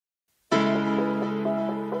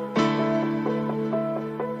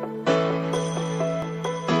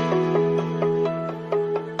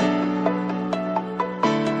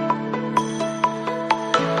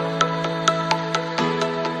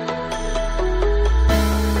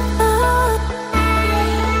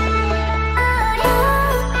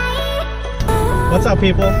What's up,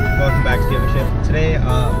 people? Welcome back to Dealership. Today,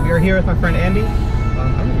 we are here with my friend Andy.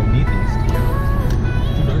 I don't even need these, to be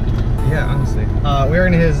honest. Yeah, honestly. We're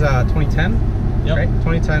in his 2010, yep. Right?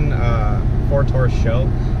 2010 Ford Taurus SHO.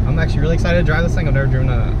 I'm actually really excited to drive this thing. I've never driven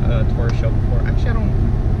a Taurus SHO before. Actually,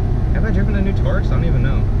 have I driven a new Taurus? I don't even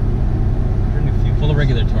know. Well, a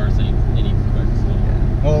regular Taurus ain't any quick, so.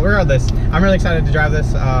 Yeah. Well, regardless, I'm really excited to drive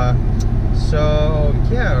this. So,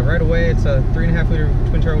 yeah, right away, it's a 3.5 liter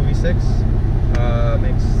twin turbo V6.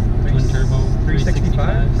 Makes twin turbo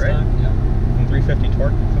 365, right? Stock, yeah. And 350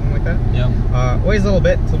 torque, something like that. Yeah. Weighs a little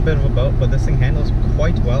bit. It's a bit of a boat, but this thing handles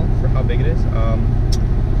quite well for how big it is.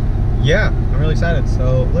 Yeah, I'm really excited.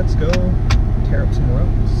 So let's go tear up some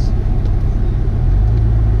roads.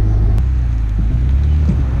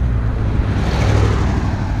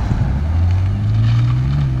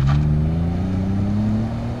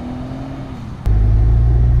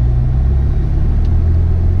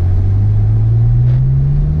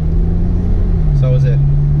 So is it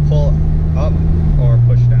pull up or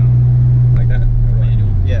push down? Like that? Manual?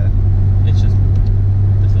 Yeah. It's just,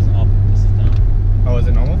 this is up, this is down. Oh, is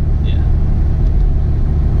it normal? Yeah.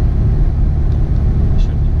 It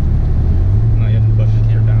should be. No, you have to push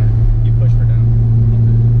for down. You push for down.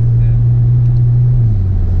 Okay.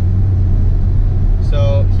 Yeah.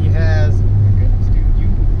 So he has, oh my goodness, dude, you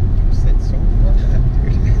sit so far back,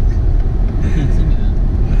 dude. You can't see me then.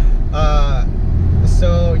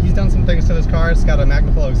 So he's done some things to this car. It's got a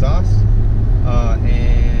Magnaflow exhaust,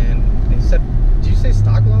 and he said, did you say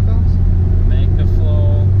stock blow-off valves?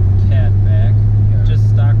 Magnaflow catback, Yeah. just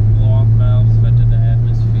stock blow-off valves fed to the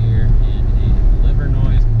atmosphere, and a liver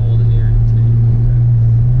noise cold air intake. Okay.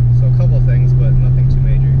 So a couple of things, but nothing too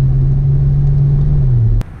major.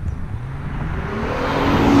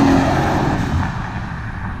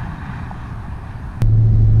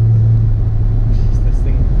 This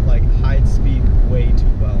thing like hides speed way too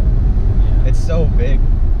well. Yeah. It's so big.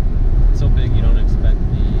 It's so big you don't expect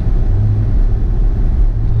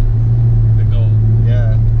the go.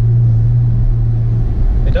 Yeah.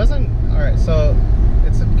 It doesn't. All right. So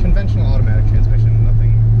it's a conventional automatic transmission.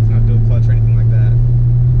 Nothing. It's not dual clutch or anything like that.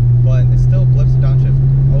 But it still blips the downshift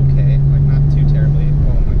okay. Like not too terribly.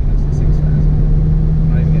 Oh my goodness, this thing's fast. I'm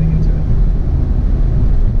not even getting into it.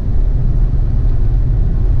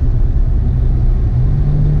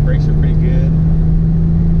 Brakes are pretty good.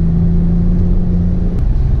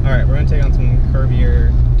 All right, we're gonna take on some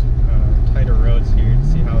curvier, tighter roads here to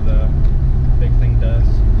see how the big thing does.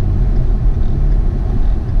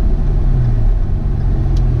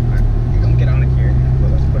 All right, you're gonna get on it here, but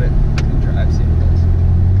let's put it in drive, see what it does.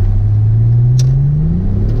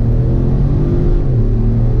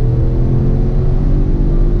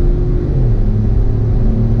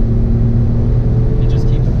 It just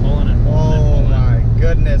keeps pulling and pulling and Oh pulling. my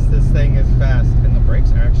goodness, this thing is fast, and the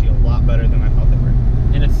brakes are actually a lot better than I thought they were.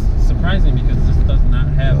 And it's surprising because this does not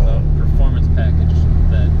have the performance package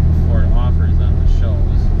that Ford offers on the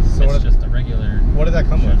shows. So It's just a regular. What did that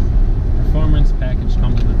come with? Performance package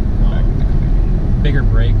comes with bigger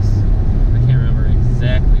brakes. I can't remember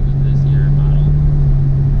exactly what this year model.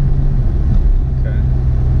 Okay.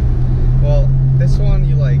 Well, this one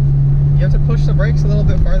you have to push the brakes a little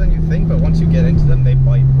bit farther than you think, but once you get into them, they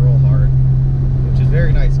bite real hard, which is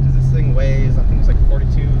very nice because this thing weighs, I think it's like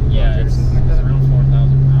 42 Yeah, or it's something like that. around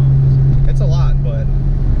 4,000 pounds. It's a lot, but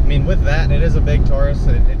I mean, with that, it is a big Taurus.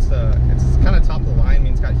 It's kind of top of the line. I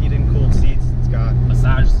mean, it's got heated and cooled seats. It's got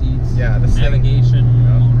Massage seats. Yeah, this navigation,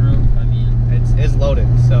 moonroof. I mean, it's loaded.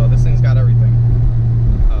 So this thing's got everything,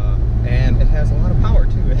 and it has a lot of power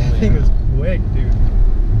too. This thing is quick, dude.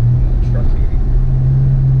 Trucky.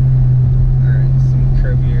 All right, some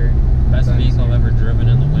curvier. best vehicle I've ever driven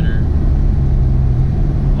in the winter.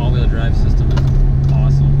 All-wheel drive system is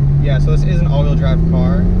awesome. Yeah, so this is an all-wheel drive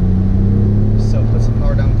car. So it puts the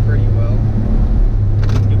power down pretty well.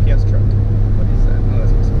 UPS truck. What is that? Oh,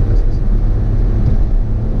 that's some buses.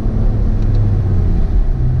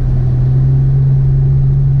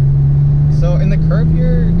 So in the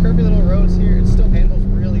curvy little roads here, it still handles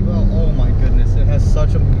really well. Oh my goodness, it has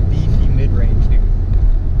such a beefy mid-range, dude.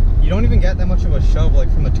 You don't even get that much of a shove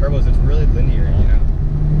like from the turbos. It's really linear, you know?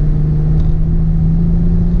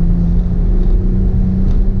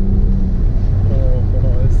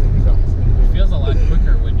 Oh, this thing's awesome. It feels a lot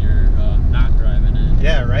quicker when you're not driving it.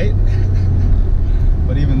 Yeah, right?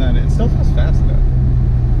 But even then, it still feels fast though.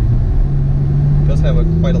 It does have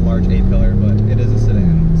quite a large A-pillar, but it is a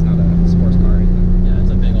sedan. It's not a sports car or anything. Yeah,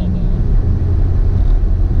 it's a big old boat.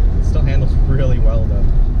 It still handles really well though.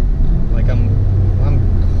 Like I'm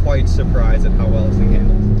quite surprised at how well this thing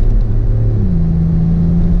handles.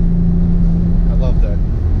 I love the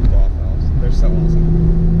blow-off valves. They're so awesome.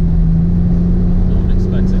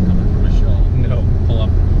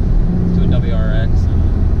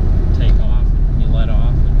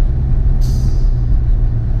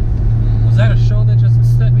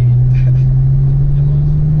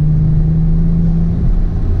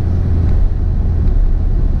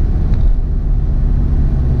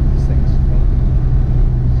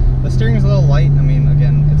 still light. I mean,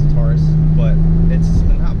 again, it's a Taurus, but it's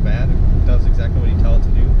not bad. It does exactly what you tell it to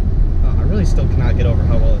do. I really still cannot get over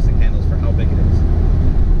how well this thing handles for how big it is.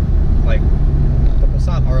 Like, the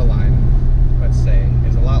Passat R line, let's say,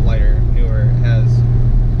 is a lot lighter, newer, has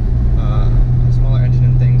a smaller engine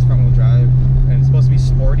and things, front wheel drive, and it's supposed to be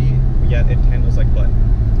sporty, yet it handles like butt.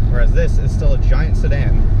 Whereas this is still a giant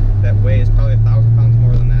sedan that weighs probably 1,000 pounds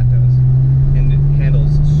more than that does, and it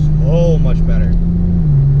handles so much better.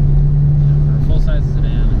 Yeah, for a full-size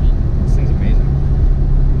sedan, I mean, This thing's amazing.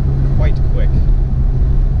 Quite quick.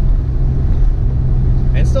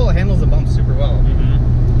 And still handles the bumps super well.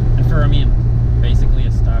 and for, I mean, basically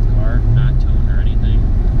a stock car, not tuned or anything.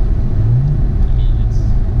 I mean,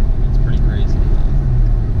 it's pretty crazy.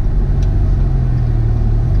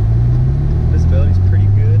 Visibility's pretty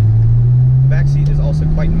good. The back seat is also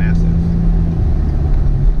quite massive.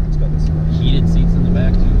 Let's go this way. Heated seats in the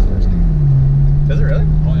back too. Does it really?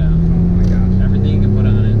 Oh yeah. Oh my gosh. Everything you can put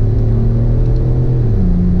on it.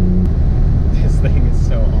 This thing is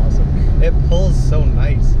so awesome. It pulls so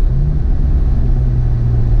nice.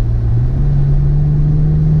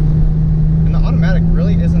 And the automatic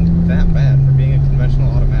really isn't that bad for being a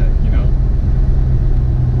conventional automatic, you know?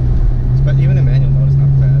 But even in manual mode, it's not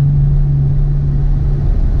bad.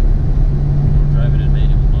 Don't drive it in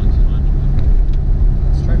manual mode too much.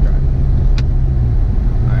 Let's try driving.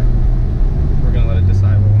 Alright. We're gonna let it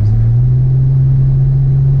decide what it wants to do.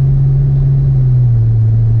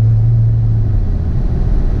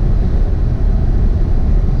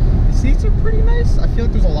 The seats are pretty nice. I feel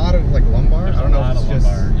like there's a lot of like lumbar. There's I don't know if it's just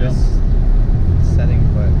this setting,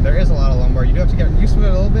 but there is a lot of lumbar. You do have to get used to it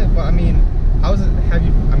a little bit, but I mean, how is it? Have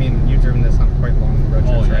you? I mean, you've driven this on quite long road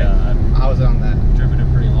trips, right? Yeah, How is it on that? I've driven it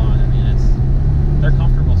pretty long. I mean, they're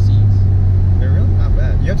comfortable seats. They're really not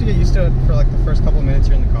bad. You have to get used to it for like the first couple of minutes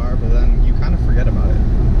you're in the car, but then you kind of forget about it.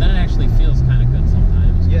 Then it actually feels kind of good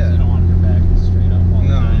sometimes. 'Cause Yeah. you don't want your back straight up all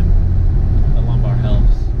the time. The lumbar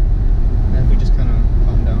helps. And if we just kind of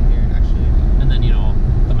calm down here and actually. And then, you know,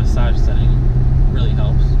 the massage setting really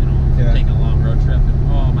helps. You know, if you're taking a long road trip and,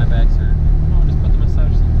 oh, my back's hurt. Oh, just put the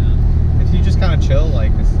massage thing down. If you just kind of chill,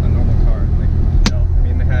 like it's a normal car. Like, I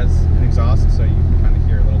mean, it has an exhaust, so you can kind of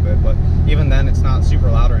hear a little bit, but even then, it's not super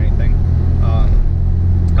loud or anything.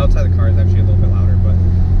 Outside the car is actually a little bit louder, but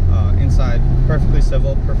inside, perfectly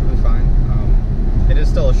civil, perfectly fine. It is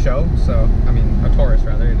still a SHO, so I mean, a Taurus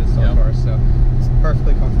rather. It is still a Taurus, so it's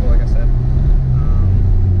perfectly comfortable, like I said.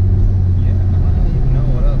 Yeah, I don't even know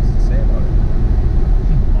what else to say about it.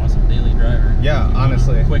 Awesome daily driver. Yeah,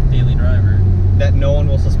 honestly. Quick daily driver. That no one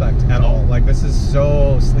will suspect at all. Like, this is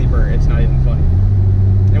so sleeper, it's not even funny.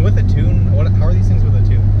 And with the tune, how are these things with a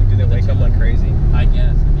tune? Like, do they wake up like crazy? I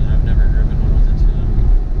guess. I mean, I've never driven one with a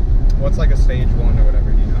tune. What's like a stage 1 or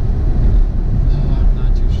whatever, do you know? Oh, I'm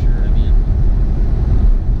not too sure.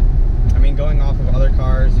 I mean, going off of other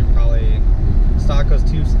cars, you're probably stock goes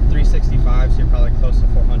 365, so you're probably close to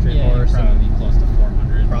 400 horse. Yeah, probably close to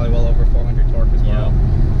 400. Probably well over 400 torque as well,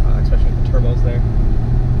 especially with the turbos there.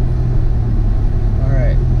 All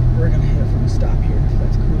right, we're gonna hit it from the stop here. If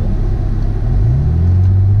that's cool.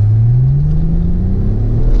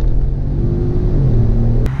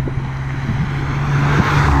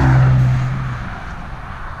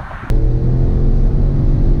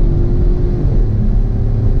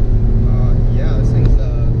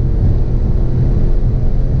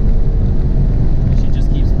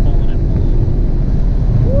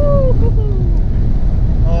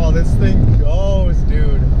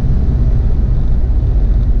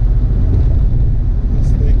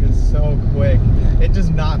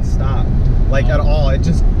 Like at all, it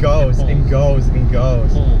just goes and goes and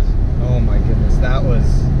goes. Oh my goodness, that was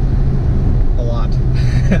a lot.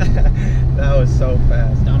 That was so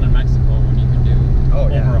fast. Down in Mexico when you can do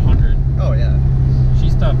over 100. Oh yeah. She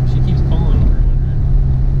keeps pulling over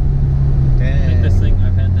 100. Dang. I think this thing,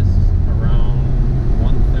 I've had this around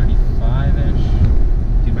 135-ish.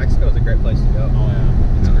 Dude, Mexico is a great place to go. Oh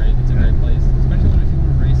yeah, it's great. It's a great place, especially if you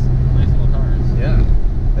want to race nice little cars. Yeah.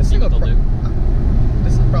 See what they'll do.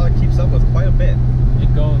 This probably keeps up with quite a bit. It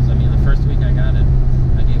goes. I mean, the first week I got it,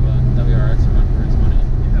 I gave a WRX a run for its money.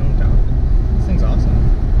 Yeah, no doubt. This thing's awesome.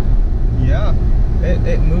 Yeah,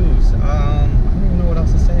 it moves. I don't even know what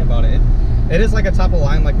else to say about it. It is like a top of the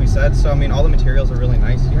line, like we said. So I mean, all the materials are really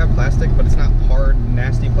nice. You have plastic, but it's not hard,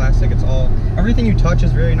 nasty plastic. It's all everything you touch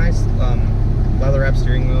is very nice. Leather wrap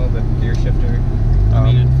steering wheel, the gear shifter.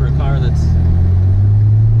 I mean, for a car that's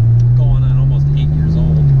going on almost 8 years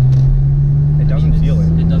old. It doesn't feel it.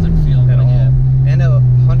 It doesn't feel at all. Yeah. And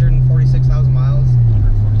 146,000 miles.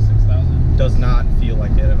 146,000 does not feel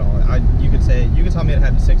like it at all. You could tell me it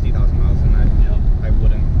had 60,000 miles, and I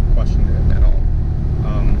wouldn't question it at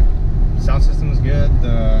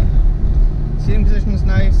position's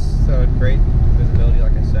nice, so great visibility,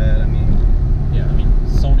 like I said. I mean, yeah, I mean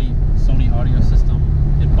Sony audio system.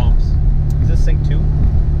 It bumps. Is this Sync 2?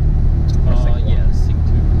 Yeah, Sync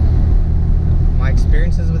 2. My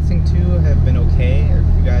experiences with Sync 2 have been okay. If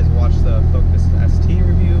you guys watch the Focus ST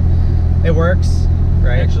review, it works,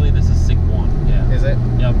 right? Actually, this is Sync 1. Yeah. Is it?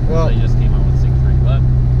 Yep. Well, they just came out with Sync 3, but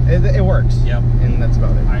it works. Yep. And that's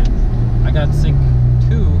about it. I got Sync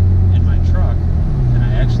 2 in my truck, and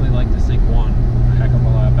I actually like the Sync 1 a heck of a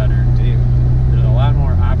lot better. Do you? There's a lot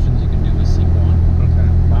more options you can do with Sync 1. Okay.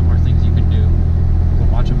 A lot more things you can do. You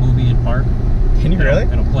can watch a movie in park. Can you really?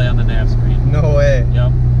 It'll play on the nav screen. No way.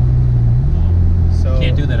 Yep. So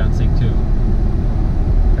can't do that on Sync 2.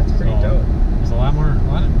 That's pretty dope. There's a lot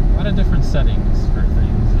of different settings for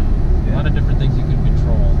things. And a lot of different things you can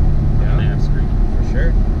control on the nav screen. For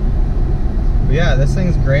sure. But yeah, this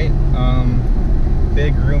thing's great.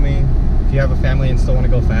 Big, roomy. If you have a family and still want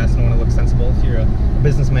to go fast and want to look sensible, if you're a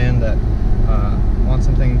businessman that wants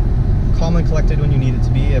something calm and collected when you need it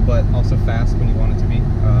to be, but also fast when you want it to be.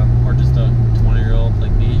 Or just a 20-year-old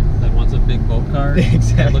like me that wants a big boat car.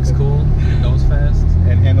 Exactly. That looks cool and goes fast.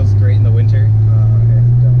 And handles great in the winter.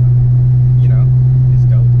 You know, it's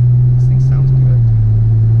dope. This thing sounds good.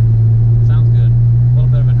 Sounds good. A little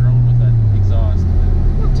bit of a drone with that exhaust.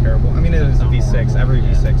 Not terrible. I mean, it is a V6. Every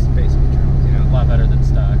V6 is basically drones, you know? A lot better than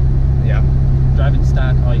stock. Yeah. Driving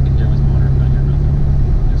stock, all you could hear was motor. You couldn't hear nothing.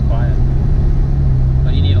 It was quiet.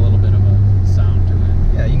 But you need a little bit of a sound to it.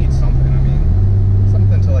 Yeah, you need something. I mean,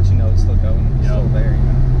 something to let you know it's still going. It's still there, you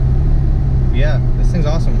know? But yeah, this thing's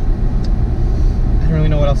awesome. I don't really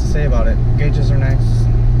know what else to say about it. Gauges are nice.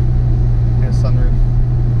 It has a sunroof.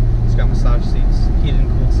 It's got massage seats, heated and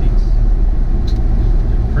cooled seats.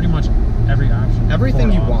 Pretty much every option.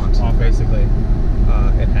 Everything you want, basically,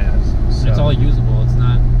 it has. So. It's all usable. It's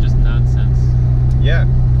not just nonsense. Yeah,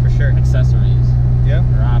 for sure. Accessories. Yeah.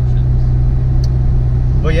 Or options.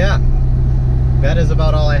 But yeah, that is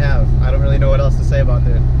about all I have. I don't really know what else to say about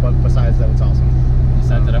it, but besides that, it's awesome.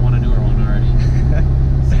 Besides that, I want a newer one already.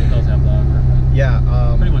 See what those have to offer. But yeah.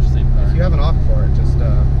 Pretty much the same car. If you have an offer for it, just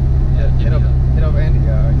hit up Andy.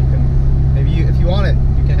 You can if you want it,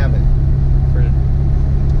 you can have it for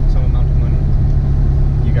some amount of money.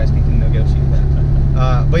 You guys can negotiate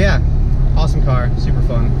that. But yeah, awesome car, super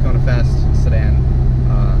fun, going a fast sedan.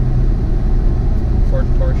 Ford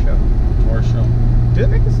Taurus SHO. Taurus SHO. Do they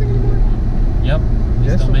make this thing anymore? Yep,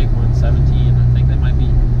 they still make one. 17. I think they might be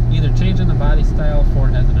either changing the body style.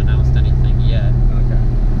 Ford hasn't announced anything yet. Okay.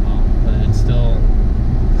 But it's still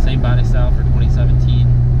same body style for 2017.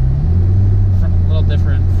 A little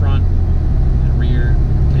different front and rear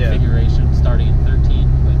configuration, starting in 13,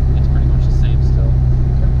 but it's pretty much the same still.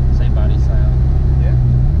 Okay. Same body style. Yeah.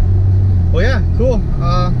 Well, yeah, cool.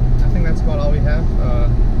 I think that's about all we have.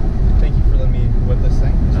 Thank you for letting me with this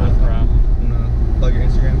thing. Not a problem. Plug your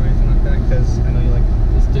Instagram or anything like that, because I know you like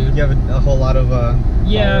this dude. You have a whole lot of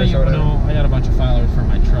yeah, you know, I got a bunch of followers for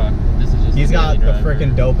my truck. But this is just he's got the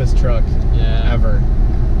freaking dopest truck ever.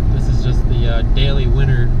 This is just the daily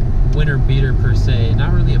winter beater per se.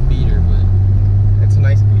 Not really a beater, but it's a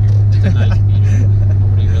nice beater. It's a nice beater.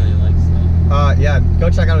 Nobody really likes that. Yeah, go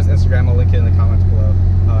check out his Instagram. I'll link it in the comments below,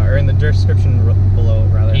 or in the description below,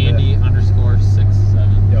 rather.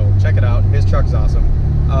 Andy_67. Yo, check it out. His truck's awesome.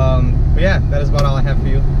 But yeah, that is about all I have for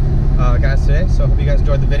you guys today. So I hope you guys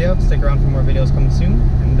enjoyed the video. Stick around for more videos coming soon.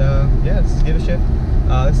 And yeah, this is Give a Shit.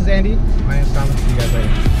 This is Andy. My name's Thomas. See you guys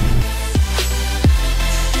later.